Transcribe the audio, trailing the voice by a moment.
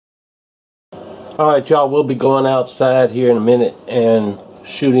Alright, y'all, we'll be going outside here in a minute and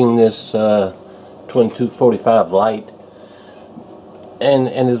shooting this 2245 Lite. And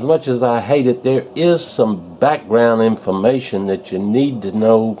as much as I hate it, there is some background information that you need to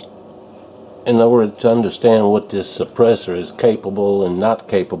know in order to understand what this suppressor is capable and not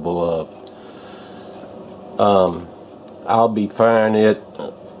capable of. I'll be firing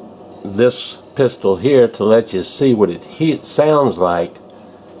this pistol here to let you see what it sounds like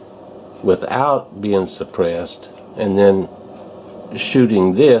without being suppressed, and then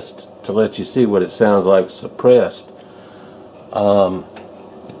shooting this to let you see what it sounds like suppressed.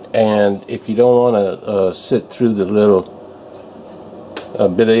 And if you don't want to sit through the little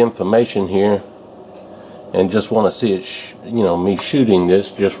bit of information here and just want to see it, me shooting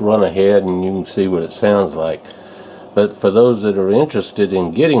this, just run ahead and you can see what it sounds like. But for those that are interested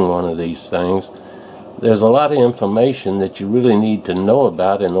in getting one of these things, there's a lot of information that you really need to know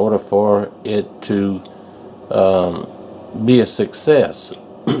about in order for it to be a success.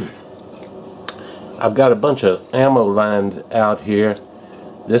 I've got a bunch of ammo lined out here.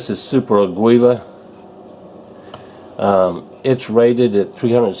 This is Super Aguila. It's rated at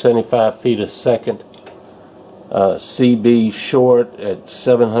 375 feet a second. CB short at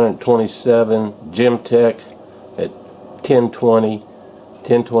 727. Gemtech at 1020,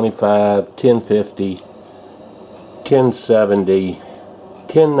 1025, 1050, 1070,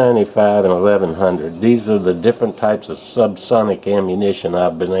 1095, and 1100. These are the different types of subsonic ammunition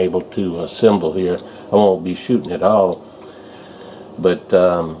I've been able to assemble here. I won't be shooting it all, but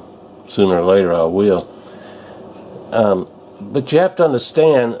sooner or later I will. But you have to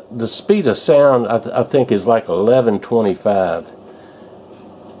understand the speed of sound, I think, is like 1125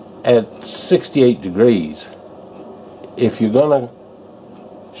 at 68 degrees. If you're going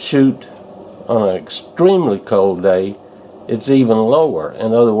to shoot on an extremely cold day, it's even lower.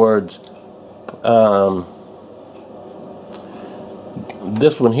 In other words,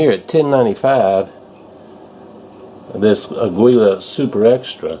 this one here at 1095, this Aguila Super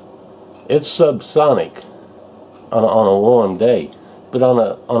Extra, it's subsonic on a warm day. But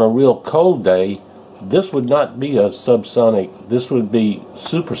on a real cold day, this would not be a subsonic, this would be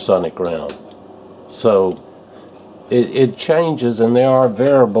supersonic round. So it changes, and there are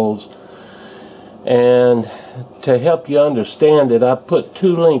variables. And to help you understand it, I put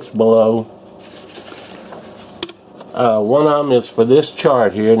two links below. One of them is for this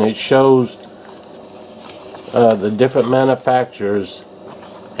chart here, and it shows the different manufacturers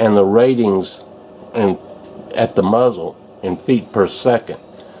and the ratings at the muzzle in feet per second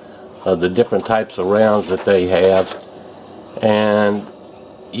of the different types of rounds that they have. And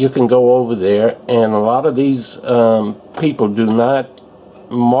you can go over there, and a lot of these people do not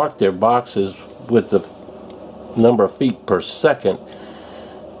mark their boxes with the number of feet per second,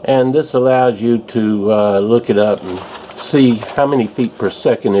 and this allows you to look it up and see how many feet per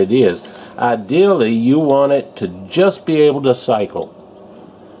second it is. Ideally, you want it to just be able to cycle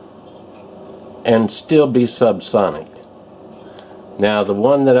and still be subsonic. Now, the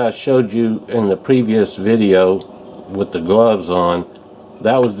one that I showed you in the previous video with the gloves on,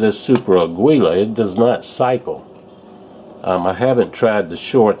 that was this Super Aguila. It does not cycle. I haven't tried the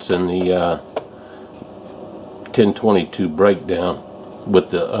shorts in the 1022 breakdown with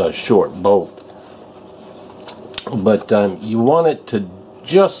the short bolt. But you want it to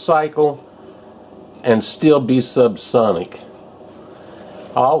just cycle and still be subsonic.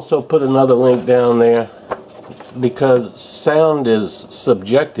 I also put another link down there because sound is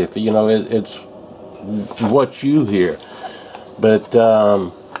subjective. It's what you hear. But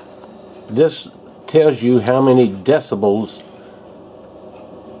this tells you how many decibels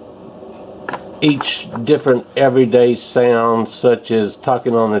each different everyday sound, such as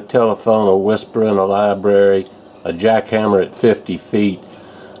talking on the telephone, a whisper in a library, a jackhammer at 50 feet,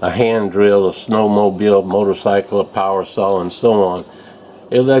 a hand drill, a snowmobile, motorcycle, a power saw, and so on.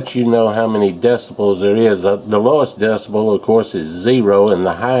 It lets you know how many decibels there is. The lowest decibel, of course, is 0, and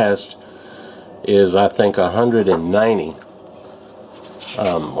the highest is, I think, 190.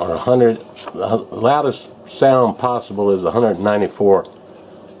 Or 100. The loudest sound possible is 194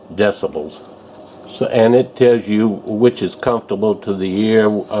 decibels. So, and it tells you which is comfortable to the ear,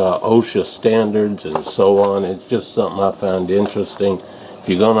 OSHA standards, and so on. It's just something I found interesting. If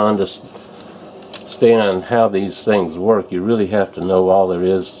you're going to understand how these things work, you really have to know all there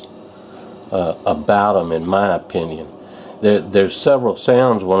is about them, in my opinion. There's several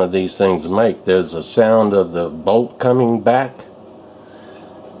sounds one of these things make. There's a sound of the bolt coming back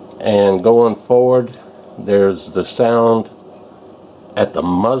and going forward. There's the sound at the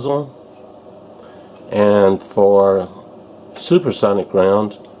muzzle, and for supersonic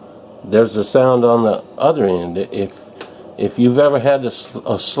rounds, there's a sound on the other end. If you've ever had a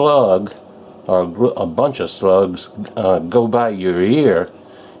slug or a bunch of slugs go by your ear,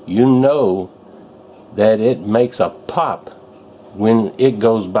 you know that it makes a pop when it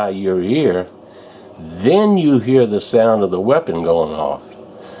goes by your ear. Then you hear the sound of the weapon going off,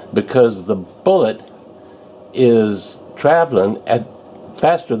 because the bullet is traveling at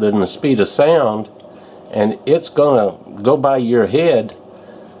faster than the speed of sound, and it's gonna go by your head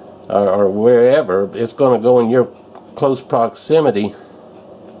or wherever. It's gonna go in your close proximity.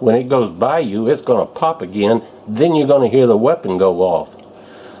 When it goes by you, it's gonna pop again. Then you're gonna hear the weapon go off.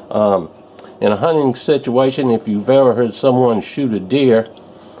 In a hunting situation, if you've ever heard someone shoot a deer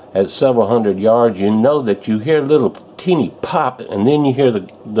at several hundred yards, you know that you hear a little teeny pop, and then you hear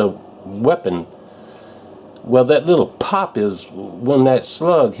the weapon. Well, that little pop is when that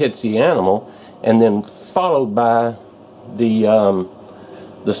slug hits the animal, and then followed by the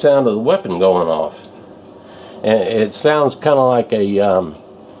sound of the weapon going off. And it sounds kind of like a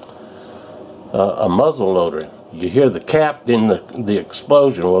muzzle loader. You hear the cap, then the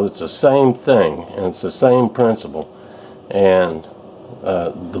explosion. Well, it's the same thing, and it's the same principle. And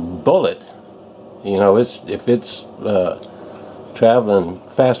the bullet, you know, if it's traveling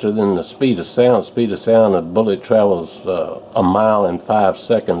faster than the speed of sound, a bullet travels a mile in 5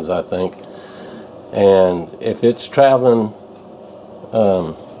 seconds, I think. And if it's traveling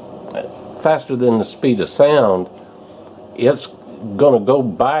faster than the speed of sound, it's going to go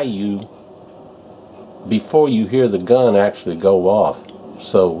by you before you hear the gun actually go off.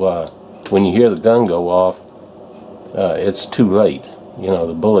 So when you hear the gun go off, it's too late. You know,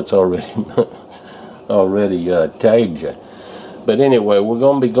 the bullet's already tagged you. But anyway, we're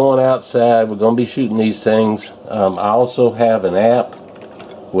going to be going outside. We're going to be shooting these things. I also have an app,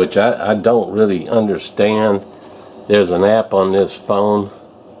 which I don't really understand. There's an app on this phone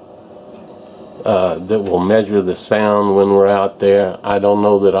that will measure the sound when we're out there. I don't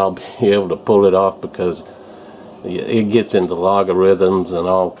know that I'll be able to pull it off, because it gets into logarithms and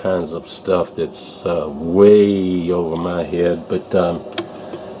all kinds of stuff that's way over my head. But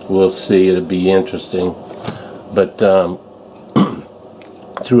we'll see. It'll be interesting. But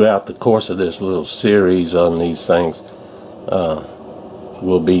throughout the course of this little series on these things,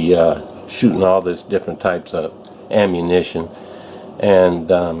 we'll be shooting all these different types of ammunition. And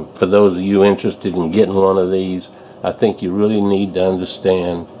for those of you interested in getting one of these, I think you really need to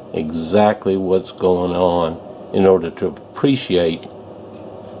understand exactly what's going on in order to appreciate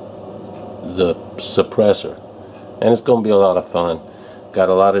the suppressor. And it's going to be a lot of fun. Got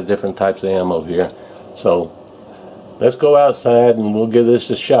a lot of different types of ammo here. So let's go outside and we'll give this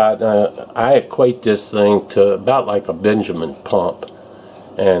a shot. I equate this thing to about like a Benjamin pump.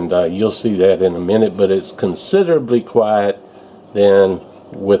 And you'll see that in a minute, but it's considerably quiet than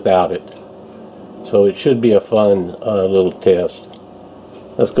without it. So it should be a fun little test.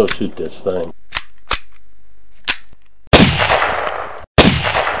 Let's go shoot this thing.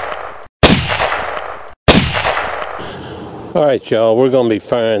 Alright y'all, we're going to be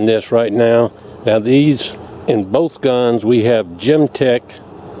firing this right now. Now these, in both guns, we have Gemtech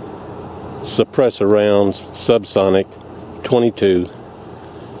suppressor rounds, subsonic, 22.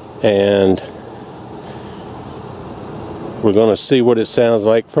 And we're going to see what it sounds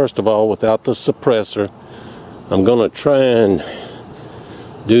like, first of all, without the suppressor. I'm going to try and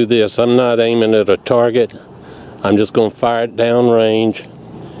do this. I'm not aiming at a target. I'm just going to fire it down range,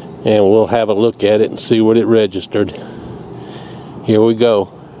 and we'll have a look at it and see what it registered. Here we go.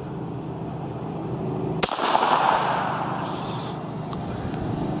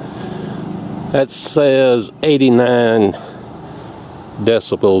 That says 89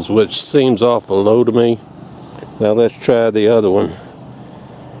 decibels, which seems awful low to me. Now let's try the other one.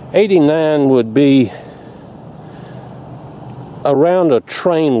 89 would be around a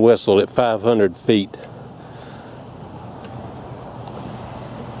train whistle at 500 feet.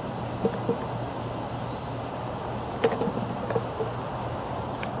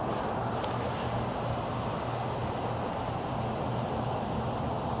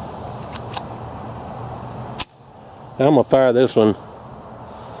 I'm going to fire this one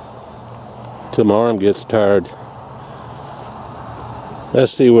till my arm gets tired.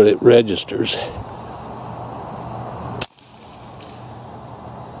 Let's see what it registers.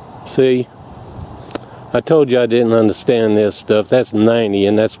 See, I told you I didn't understand this stuff. That's 90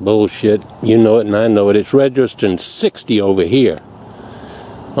 and that's bullshit. You know it and I know it. It's registering 60 over here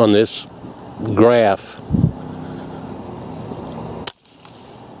on this graph.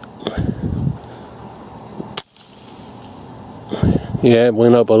 Yeah, it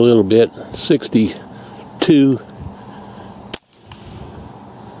went up a little bit, 62.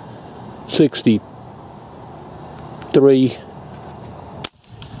 63,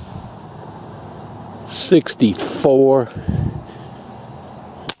 64.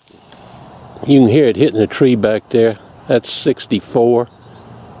 You can hear it hitting the tree back there. That's 64.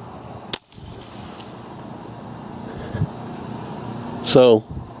 So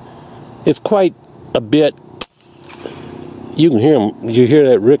it's quite a bit. You can hear them. You hear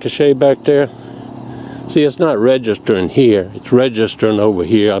that ricochet back there? See, it's not registering here. It's registering over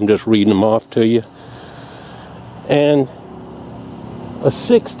here. I'm just reading them off to you. And a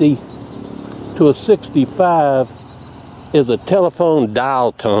 60 to a 65 is a telephone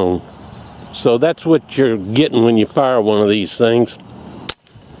dial tone. So that's what you're getting when you fire one of these things.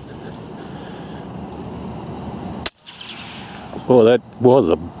 Well, that was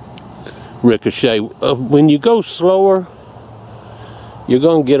a ricochet. When you go slower, you're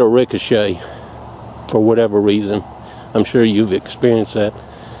going to get a ricochet for whatever reason. I'm sure you've experienced that.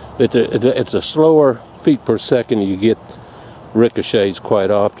 It's a slower feet per second, you get ricochets quite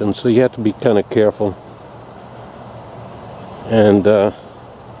often, so you have to be kind of careful. And I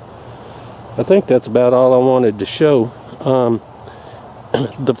think that's about all I wanted to show.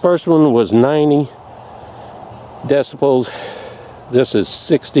 The first one was 90 decibels. This is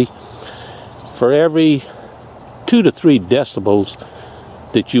 60. For every 2 to 3 decibels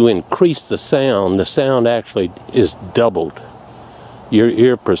that you increase the sound actually is doubled. Your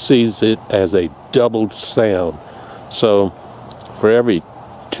ear perceives it as a doubled sound. So for every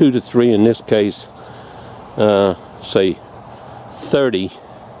 2 to 3, in this case, say 30,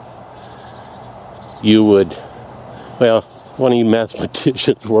 you would, well, one of you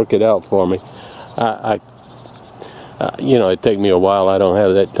mathematicians work it out for me. You know, it'd take me a while. I don't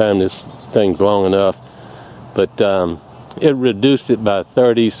have that time. This thing's long enough. But it reduced it by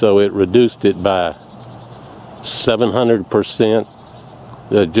 30, so it reduced it by 700%.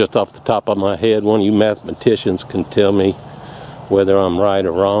 Just off the top of my head, one of you mathematicians can tell me whether I'm right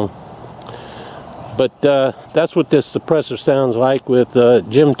or wrong. But that's what this suppressor sounds like with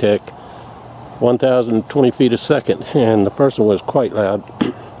Gemtech, 1,020 feet a second, and the first one was quite loud.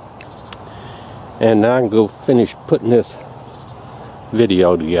 And now I can go finish putting this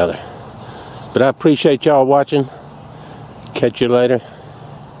video together. But I appreciate y'all watching. Catch you later.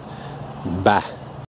 Bye.